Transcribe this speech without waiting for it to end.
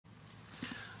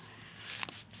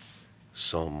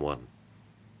Psalm 1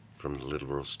 from the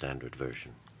Literal Standard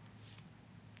Version.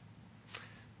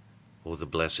 O the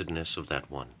blessedness of that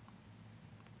one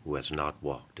who has not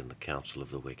walked in the counsel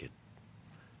of the wicked,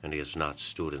 and he has not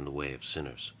stood in the way of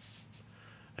sinners,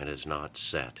 and has not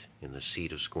sat in the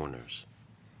seat of scorners,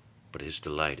 but his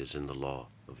delight is in the law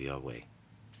of Yahweh,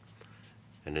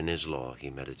 and in his law he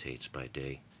meditates by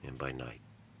day and by night.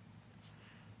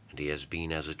 And he has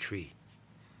been as a tree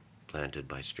planted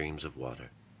by streams of water,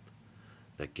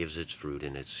 that gives its fruit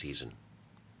in its season,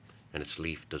 and its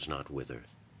leaf does not wither.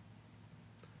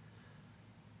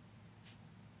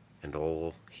 And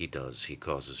all he does he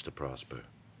causes to prosper.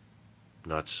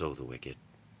 Not so the wicked,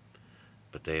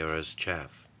 but they are as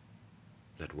chaff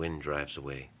that wind drives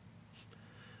away.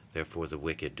 Therefore the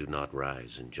wicked do not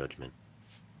rise in judgment,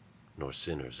 nor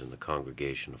sinners in the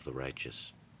congregation of the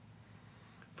righteous.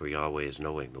 For Yahweh is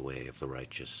knowing the way of the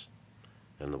righteous,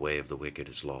 and the way of the wicked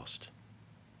is lost.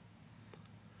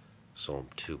 Psalm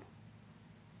 2.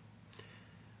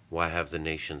 Why have the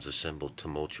nations assembled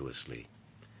tumultuously,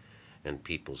 and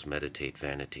peoples meditate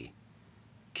vanity?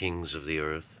 Kings of the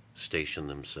earth station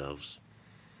themselves,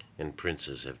 and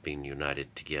princes have been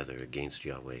united together against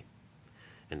Yahweh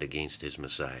and against his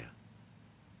Messiah.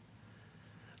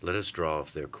 Let us draw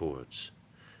off their cords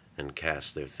and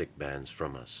cast their thick bands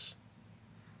from us.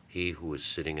 He who is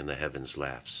sitting in the heavens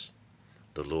laughs.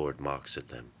 The Lord mocks at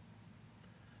them.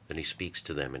 Then he speaks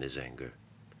to them in his anger,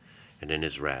 and in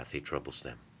his wrath he troubles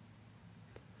them.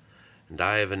 And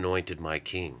I have anointed my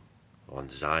king on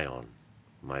Zion,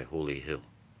 my holy hill.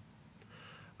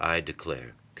 I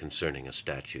declare concerning a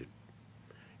statute,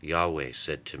 Yahweh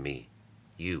said to me,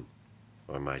 You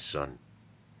are my son.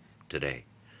 Today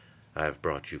I have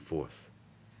brought you forth.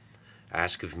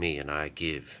 Ask of me, and I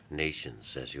give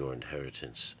nations as your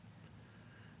inheritance,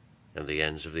 and the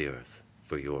ends of the earth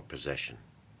for your possession.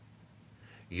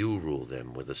 You rule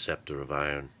them with a scepter of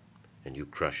iron, and you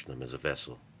crush them as a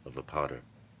vessel of a potter.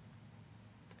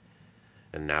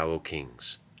 And now, O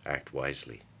kings, act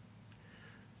wisely.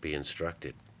 Be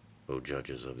instructed, O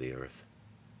judges of the earth.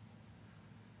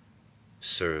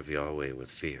 Serve Yahweh with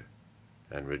fear,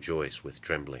 and rejoice with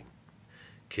trembling.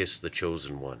 Kiss the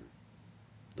chosen one,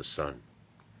 the Son,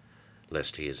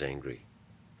 lest he is angry,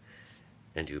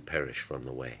 and you perish from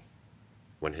the way,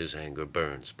 when his anger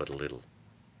burns but a little.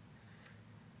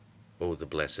 O the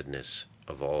blessedness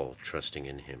of all trusting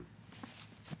in him.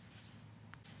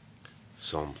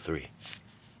 Psalm 3.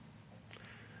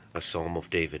 A psalm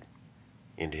of David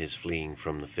in his fleeing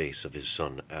from the face of his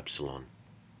son Absalom.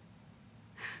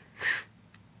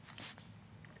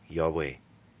 Yahweh,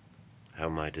 how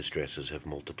my distresses have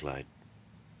multiplied.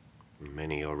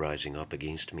 Many are rising up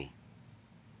against me.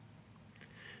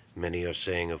 Many are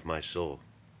saying of my soul,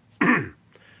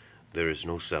 There is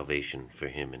no salvation for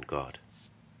him in God.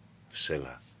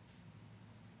 Selah.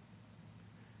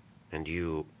 And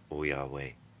you, O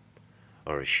Yahweh,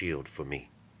 are a shield for me,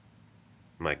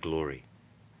 my glory,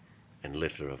 and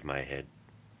lifter of my head.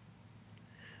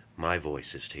 My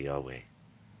voice is to Yahweh.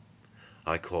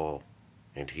 I call,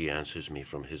 and he answers me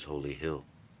from his holy hill.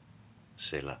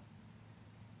 Selah.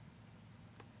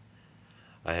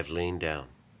 I have lain down,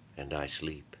 and I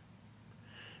sleep.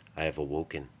 I have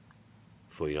awoken,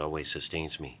 for Yahweh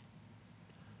sustains me.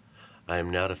 I am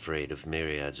not afraid of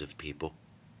myriads of people,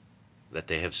 that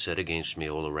they have set against me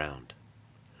all around.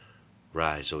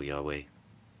 Rise, O Yahweh.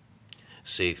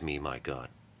 Save me, my God,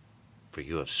 for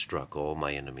you have struck all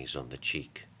my enemies on the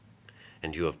cheek,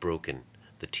 and you have broken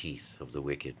the teeth of the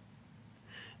wicked.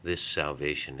 This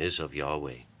salvation is of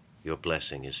Yahweh. Your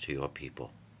blessing is to your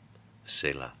people.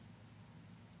 Selah.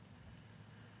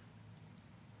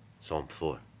 Psalm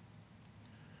 4.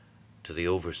 To the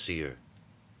overseer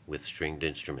with stringed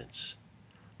instruments,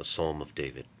 a psalm of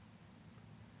David.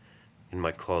 In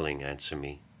my calling answer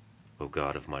me, O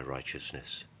God of my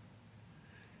righteousness.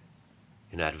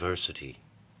 In adversity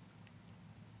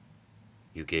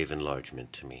you gave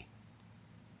enlargement to me.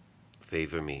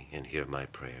 Favor me and hear my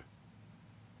prayer.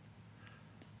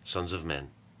 Sons of men,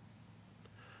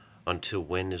 until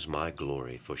when is my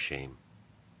glory for shame?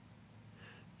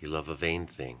 You love a vain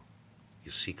thing,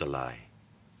 you seek a lie.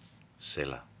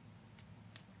 Selah.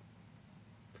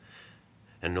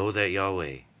 And know that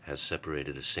Yahweh has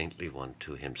separated a saintly one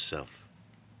to himself.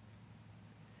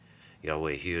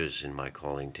 Yahweh hears in my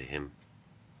calling to him.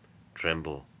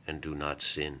 Tremble and do not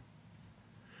sin.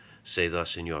 Say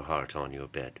thus in your heart on your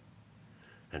bed,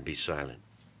 and be silent.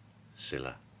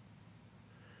 Selah.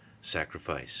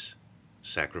 Sacrifice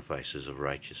sacrifices of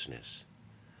righteousness,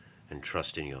 and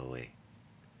trust in Yahweh.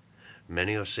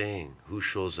 Many are saying, Who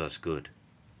shows us good?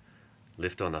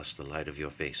 Lift on us the light of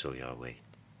your face, O Yahweh.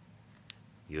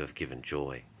 you have given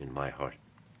joy in my heart.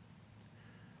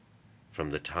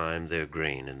 From the time their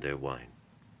grain and their wine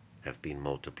have been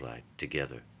multiplied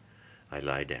together, I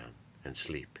lie down and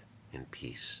sleep in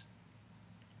peace.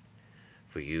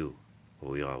 For you,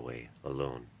 O Yahweh,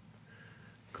 alone,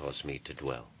 cause me to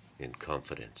dwell in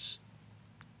confidence.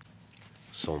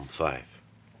 Psalm 5.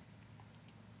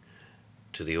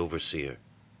 To the overseer,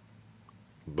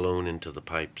 blown into the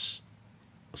pipes,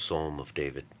 a psalm of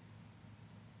David.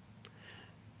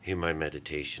 Hear my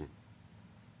meditation.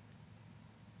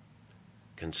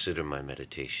 Consider my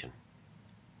meditation.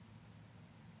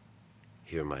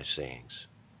 Hear my sayings.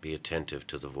 Be attentive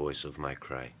to the voice of my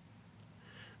cry,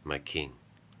 my King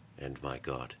and my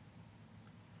God.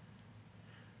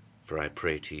 For I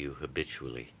pray to you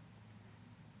habitually.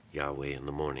 Yahweh, in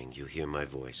the morning you hear my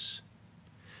voice.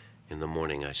 In the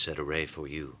morning I set array for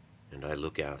you, and I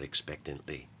look out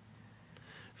expectantly.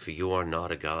 For you are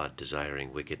not a God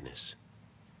desiring wickedness,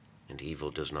 and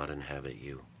evil does not inhabit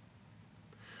you.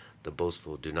 The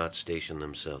boastful do not station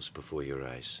themselves before your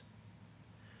eyes.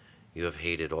 You have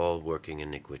hated all working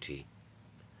iniquity.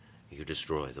 You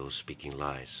destroy those speaking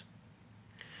lies.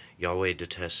 Yahweh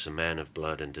detests a man of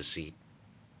blood and deceit,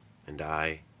 and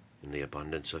I, in the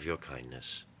abundance of your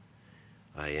kindness,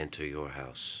 I enter your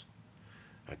house.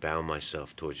 I bow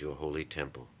myself towards your holy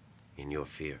temple in your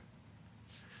fear.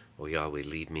 O Yahweh,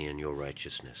 lead me in your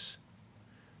righteousness.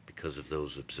 Because of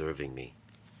those observing me,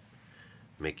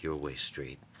 make your way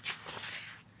straight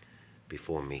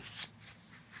before me.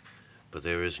 For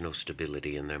there is no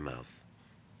stability in their mouth.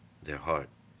 Their heart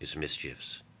is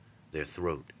mischiefs. Their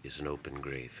throat is an open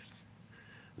grave.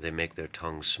 They make their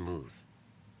tongue smooth.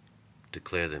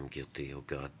 Declare them guilty, O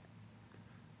God.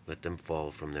 Let them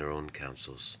fall from their own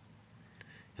counsels.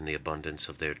 In the abundance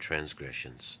of their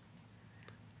transgressions,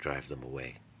 drive them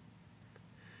away,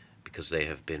 because they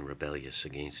have been rebellious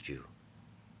against you.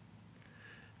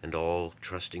 And all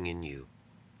trusting in you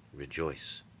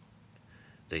rejoice.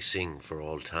 They sing for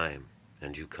all time,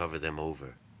 and you cover them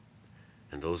over,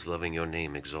 and those loving your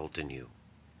name exult in you.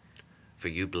 For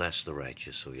you bless the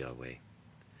righteous, O Yahweh,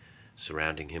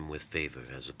 surrounding him with favor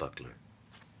as a buckler.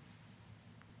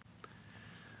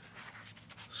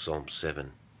 Psalm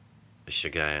 7, a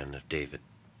Shagaion of David,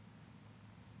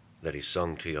 that he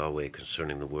sung to Yahweh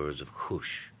concerning the words of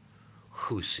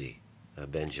Hushi, a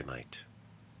Benjamite.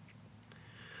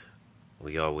 O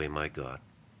Yahweh my God,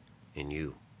 in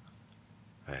you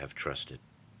I have trusted.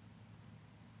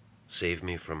 Save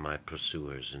me from my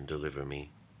pursuers and deliver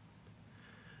me,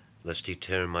 lest he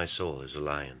tear my soul as a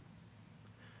lion,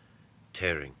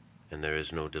 tearing, and there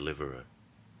is no deliverer.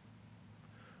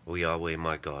 O Yahweh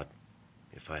my God,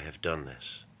 if I have done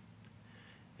this,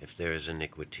 if there is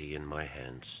iniquity in my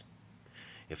hands,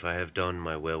 if I have done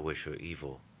my well-wisher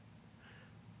evil,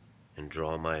 and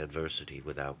draw my adversary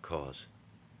without cause,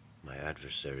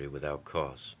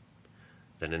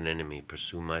 then an enemy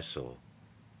pursue my soul,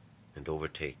 and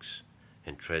overtakes,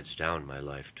 and treads down my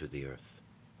life to the earth,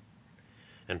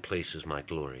 and places my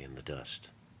glory in the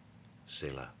dust.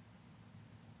 Selah.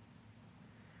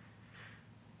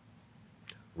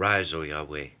 Rise, O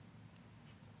Yahweh,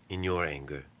 in your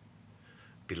anger.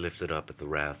 Be lifted up at the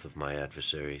wrath of my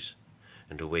adversaries,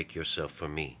 and awake yourself for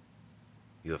me.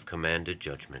 You have commanded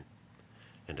judgment,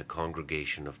 and a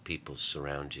congregation of peoples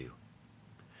surround you.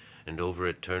 And over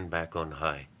it turn back on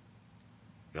high.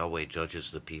 Yahweh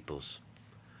judges the peoples.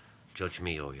 Judge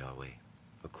me, O Yahweh,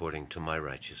 according to my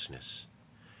righteousness,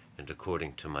 and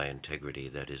according to my integrity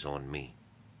that is on me.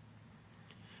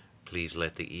 Please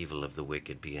let the evil of the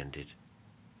wicked be ended,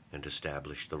 and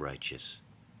establish the righteous.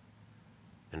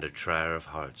 And a trier of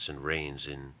hearts and reins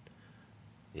in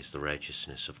is the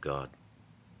righteousness of God.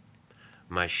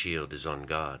 My shield is on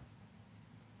God,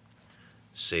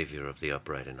 Savior of the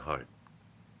upright in heart.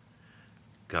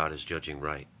 God is judging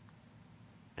right,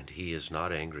 and he is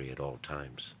not angry at all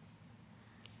times.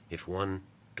 If one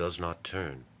does not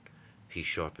turn, he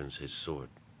sharpens his sword.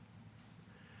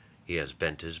 He has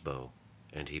bent his bow,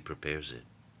 and he prepares it.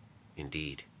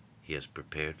 Indeed, he has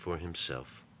prepared for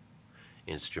himself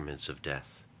instruments of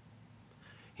death.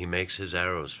 He makes his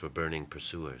arrows for burning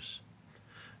pursuers.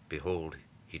 Behold,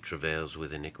 he travails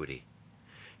with iniquity,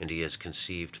 and he has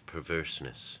conceived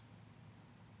perverseness,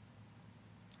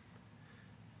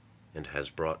 and has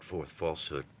brought forth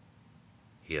falsehood.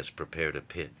 He has prepared a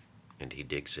pit, and he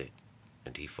digs it,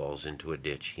 and he falls into a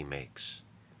ditch he makes.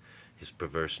 His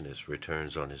perverseness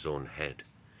returns on his own head,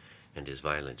 and his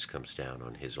violence comes down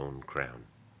on his own crown.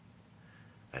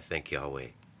 I thank Yahweh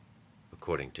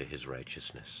according to his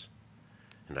righteousness,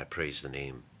 and I praise the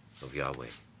name of Yahweh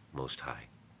Most High.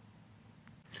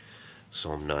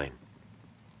 Psalm 9.